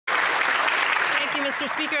Thank you, Mr.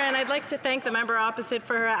 Speaker, and I'd like to thank the member opposite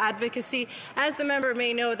for her advocacy. As the member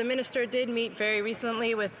may know, the minister did meet very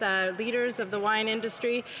recently with leaders of the wine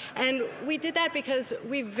industry, and we did that because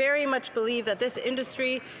we very much believe that this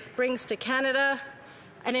industry brings to Canada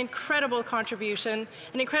an incredible contribution,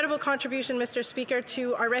 Mr. Speaker,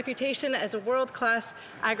 to our reputation as a world-class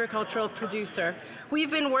agricultural producer.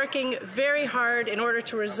 We've been working very hard in order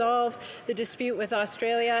to resolve the dispute with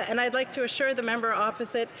Australia, and I'd like to assure the member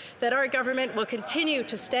opposite that our government will continue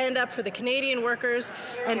to stand up for the Canadian workers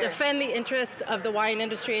and defend the interest of the wine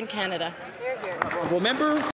industry in Canada. Member